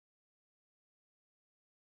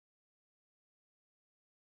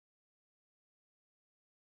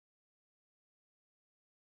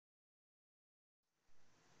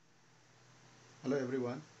Hello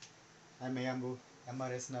everyone, I'm Mayambu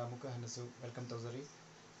MRS na muka hanasu welcome tawzari.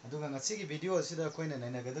 Aduga ngasi video asida koina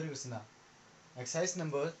naina gadari usna exercise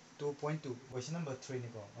number 2.2 question number 3 ni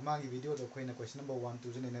ko amagi video do koina question number 1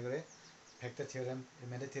 2 jene nagare factor theorem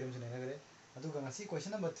remainder theorem jene nagare. Aduga ngasi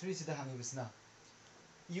question number 3 sida hangi usna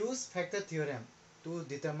use factor theorem to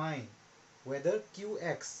determine whether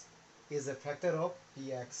qx is a factor of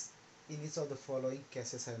px in each of the following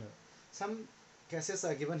cases. Some cases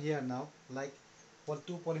are given here now, like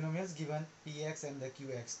two polynomials given px and the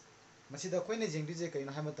qx. Masida koine jengdi je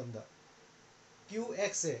kaino ha matamda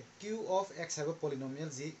qx se q of x have a polynomial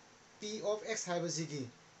z p of x have a z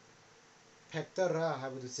factor ra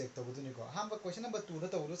have to check tabudu ni ko. Hamba question number 2 da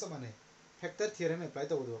tawdu samane factor theorem apply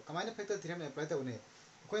tabudu. Kamaina factor theorem apply tabune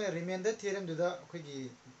koina remainder theorem du da koi gi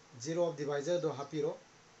zero of divisor do hapiro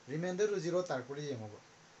remainder ru zero tar puri yengo.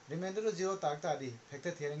 Remainder ru zero tar ta di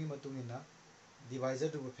factor theorem gi matungina divisor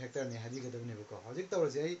to factor ne habi gadabne ko hojik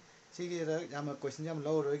tawrse ai sigi ra yama question jam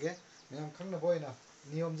low roge ma'am खंग बोइना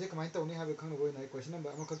नियम जे कमाई तौनी हाबे खंग बोइना question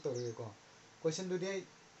number अमा खक तौरगे को question दु दे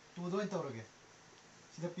 2 दोइन तौरगे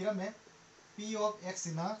सिदा पिरामे p of x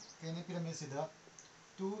इना केने पिरामे सिदा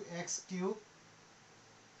 2x cube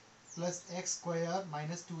plus x square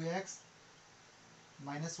minus 2x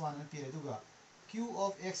minus 1 न पिरे दुगा q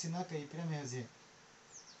of x इना कई पिरामे हजे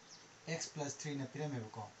x plus 3 न पिरामे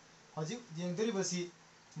को हजि जेंगदरि बसी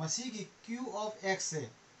मसी की q of x से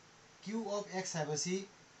q of x है बसी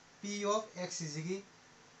p of x is the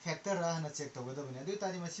factor ra na check to gada bane adu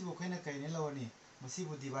tadi masi bu khoina kaine lawani masi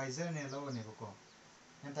bu divisor ne lawani ko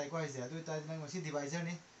nan tai ko ai ja adu tadi nang masi divisor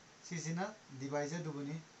ni sisina divisor du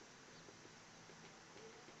bani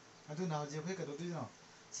adu na je khoi ka do du no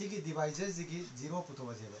sigi divisor sigi 0 puto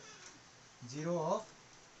ba jeba 0 of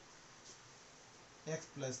x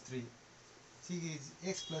plus 3 sigi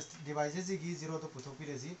x plus divisor sigi 0 to puto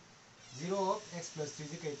pire ji 0 of x plus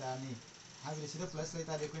 3 ji kai ta ni हाबे सिदा plus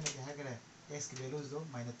लेता देखो ने क्या करे x की values दो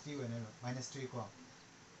 -3 होने -3 को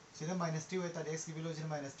सिदा -3 होता x की वैल्यू सिदा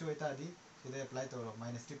 -3 होता दी सिदा अप्लाई तो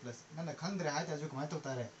 -3 प्लस ना खंग रे हाय ताजु कमाय तो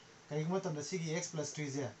तारे कई मतलब द सिगी x + 3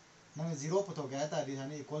 जे ना 0 पुतो गया ता दी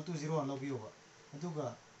हाने इक्वल टू 0 लो बियो अदुगा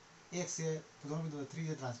x से पुतो बिदो 3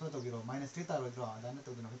 जे ट्रांसफर तो गिरो -3 ता रो दा ना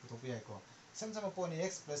तो दनो पुतो पे आइ को सम सम पोने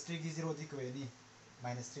x + 3 की 0 दी को एनी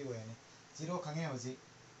 -3 हो any 0 खंगे होजी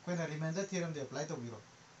Koyna remainder theorem they apply तो गिरो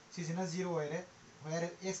सिजना 0 होरे where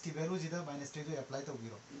x की वैल्यू जिदा -3 तो अप्लाई तो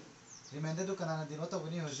गिरो रिमाइंडर तो कनाना दिनो तो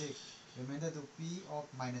बनी होजी रिमाइंडर तो p of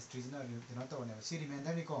 -3 जना दिनो तो ने सी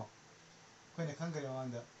रिमाइंडर नि को कोइने खंग गरे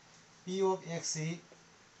वांग p of x से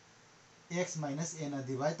x - a ना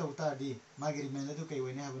डिवाइड तो ता दी मागी रिमाइंडर तो कई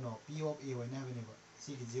होइने हबनो p of a होइने हबने बा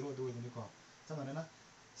सी की 0 दो नि को समने ना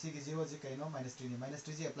सी की 0 जे कइनो -3 नि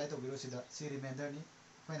 -3 जे अप्लाई तो गिरो सिदा सी रिमाइंडर नि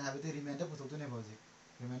कोइने हबते रिमाइंडर पुतो तो ने बोजी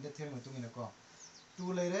रिमाइंडर थ्योरम तो नि को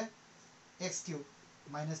 2 ले रे x cube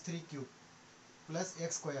minus 3 cube plus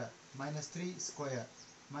x square minus 3 square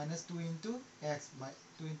minus 2 into x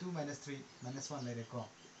 2 into minus 3 minus 1 ले रे को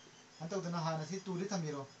अंत उतना हाना सी 2 री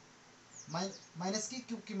थमीरो माइनस की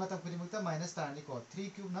क्यूब की मतलब कुछ मुक्ता माइनस तारनी को 3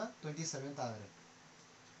 क्यूब ना 27 तारे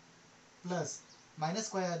प्लस माइनस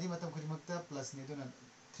स्क्वायर आदि मतलब कुछ मुक्ता प्लस नहीं तो ना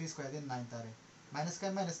 3 स्क्वायर दे 9 तारे माइनस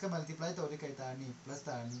का मल्टीप्लाई तो कई तारनी प्लस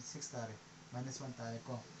तारनी 6 तारे -1 तारे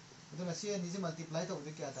को तो ना सी नीचे मल्टीप्लाई तो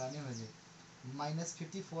क्या तारनी हो जे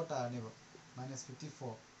 -54 तारने वो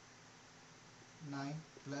 -54 9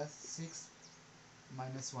 plus 6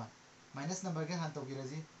 -1 माइनस नंबर के हाथ तो गिरा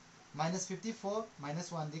जी -54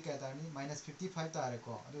 -1 दी क्या तारनी -55 तारे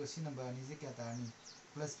को अरे उसी नंबर अनी जे क्या तारनी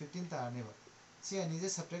 +15 तारने वो सी अनी जे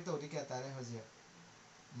सब्ट्रैक्ट तो क्या तारे हो जे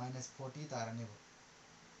 -40 तारने वो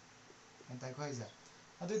एंता को है जा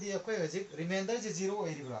अदु दी कोई हो जे रिमाइंडर जे 0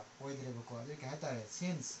 ओइरिब्रा ओइदिरे को अदु क्या तारे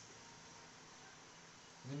since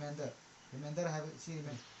remainder have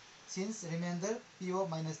since remainder p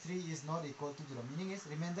of -3 is not equal to 0 meaning is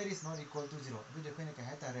remainder is not equal to 0 अभी देखो इन्हें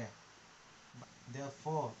क्या है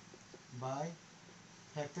therefore by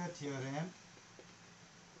factor theorem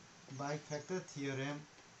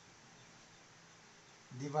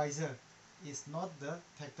divisor is not the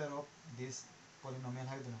factor of this polynomial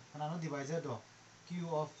है दोनों अनानो divisor दो q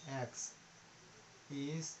of x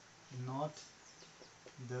is not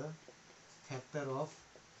the factor of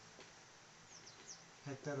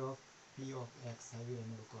p of x है भी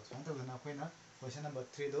रहने को तो ना कोई ना क्वेश्चन नंबर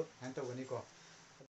 3 दो हैं तो बनी को